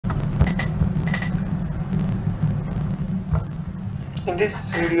In this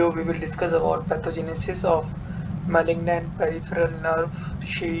video, we will discuss about pathogenesis of malignant peripheral nerve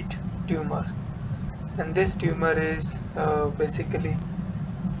sheath tumor. And this tumor is basically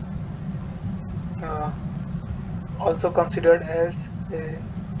uh, also considered as a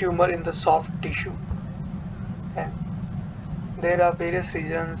tumor in the soft tissue. And there are various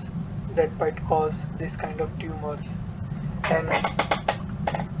reasons that might cause this kind of tumors. And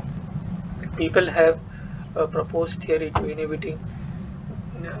people have a proposed theory to inhibiting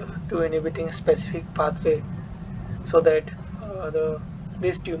specific pathway so that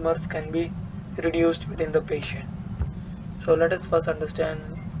these tumors can be reduced within the patient. So let us first understand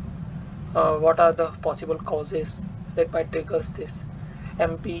what are the possible causes that might trigger this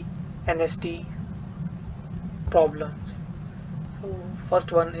MPNST problems. So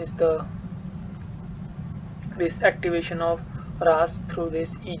first one is this activation of RAS through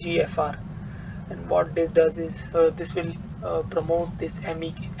this EGFR, and what this does is this will promote this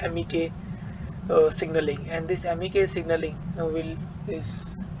MEK signaling, and this MEK signaling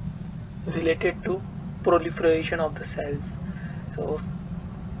is related to proliferation of the cells. So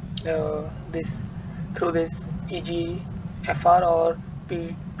this through this EGFR or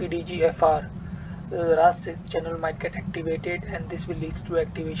PDGFR, the RAS channel might get activated, and this will lead to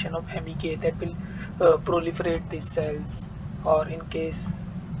activation of MEK that will proliferate these cells, or in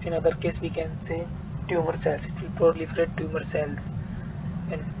other case we can say tumor cells. It will proliferate tumor cells,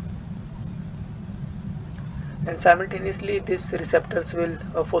 and simultaneously these receptors will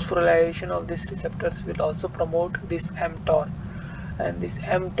phosphorylation of these receptors will also promote this mTOR, and this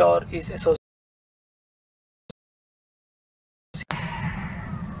mTOR is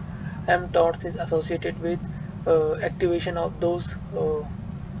associated with activation of those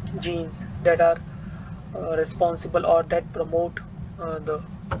genes that are responsible or that promote the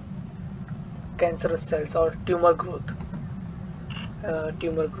cancerous cells or tumor growth.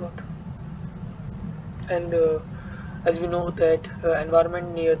 And as we know that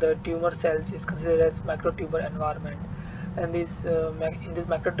environment near the tumor cells is considered as microtumor environment, and in this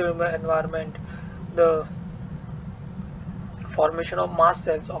microtumor environment, the formation of mast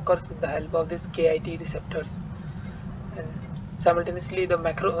cells occurs with the help of these KIT receptors, and simultaneously the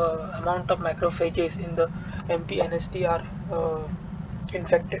amount of macrophages in the MPNST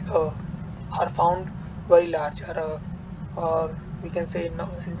infected are found very large, or we can say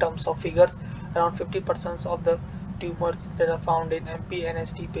in terms of figures, around 50% of the tumors that are found in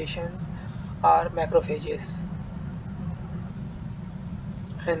MPNST patients are macrophages.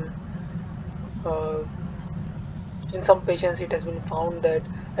 And uh, in some patients it has been found that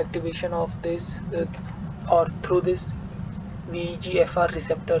activation of this or through this VEGFR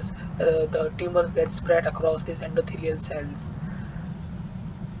receptors, the tumors get spread across these endothelial cells.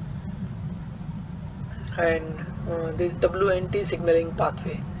 And this WNT signaling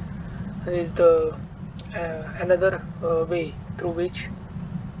pathway is the another way through which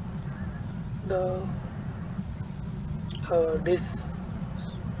the this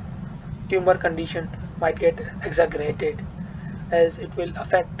tumor condition might get exaggerated, as it will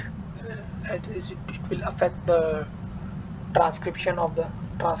affect the transcription or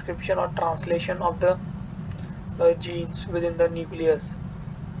translation of the genes within the nucleus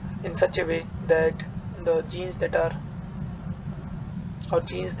in such a way that the genes that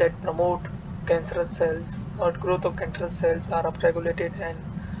promote cancerous cells or growth of cancerous cells are upregulated, and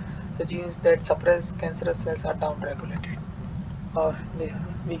the genes that suppress cancerous cells are downregulated, or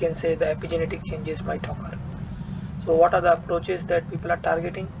we can say the epigenetic changes might occur. So what are the approaches that people are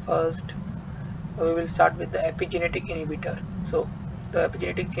targeting? First, we will start with the epigenetic inhibitor. So the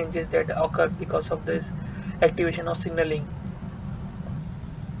epigenetic changes that occur because of this activation of signaling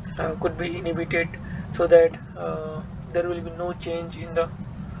could be inhibited, so that there will be no change in the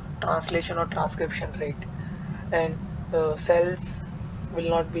translation or transcription rate, and cells will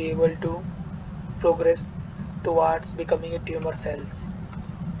not be able to progress towards becoming a tumor cells.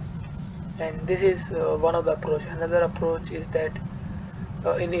 And this is one of the approach. Another approach is that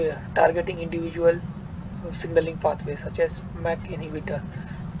targeting individual signaling pathways such as MEK inhibitor,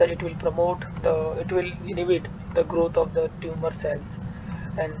 that it will inhibit the growth of the tumor cells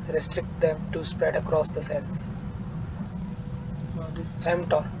and restrict them to spread across the cells. This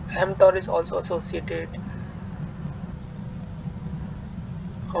mTOR is also associated.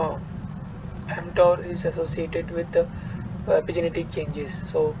 mTOR is associated with the epigenetic changes.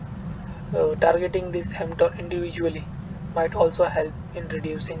 So targeting this mTOR individually might also help in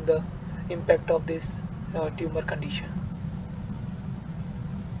reducing the impact of this tumor condition.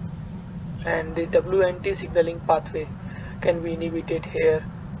 And the WNT signaling pathway can be inhibited here,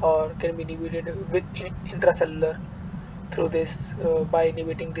 or can be inhibited with intracellular through this by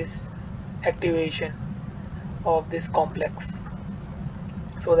inhibiting this activation of this complex,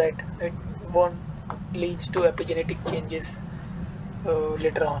 so that it won't leads to epigenetic changes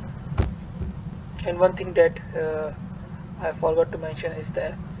later on. And one thing that I forgot to mention is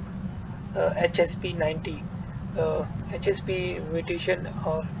the HSP90. HSP mutation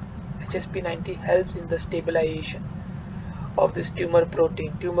or HSP90 helps in the stabilization of this tumor growth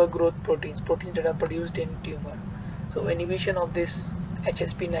proteins that are produced in tumor. So inhibition of this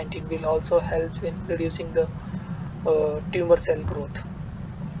HSP19 will also help in reducing the tumor cell growth.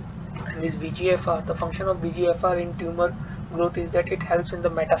 And this VEGFR, the function of VEGFR in tumor growth is that it helps in the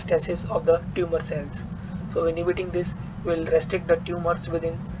metastasis of the tumor cells. So inhibiting this will restrict the tumors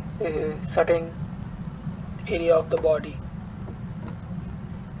within a certain area of the body,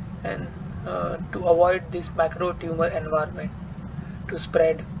 and to avoid this macro tumor environment to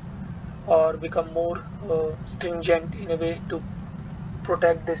spread or become more stringent in a way to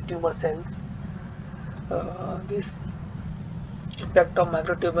protect these tumor cells. This impact of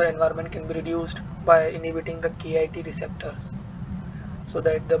macrotumor environment can be reduced by inhibiting the KIT receptors, so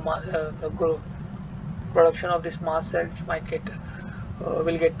that the production of these mast cells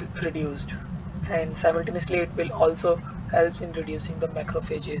will get reduced, and simultaneously it will also help in reducing the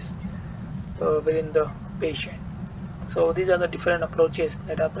macrophages within the patient. So these are the different approaches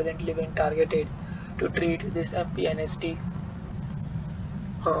that are presently being targeted to treat this MPNST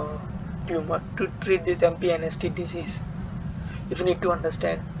tumor, to treat this MPNST disease. If you need to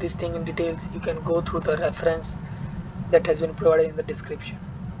understand this thing in details, you can go through the reference that has been provided in the description.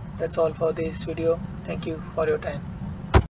 That's all for this video. Thank you for your time.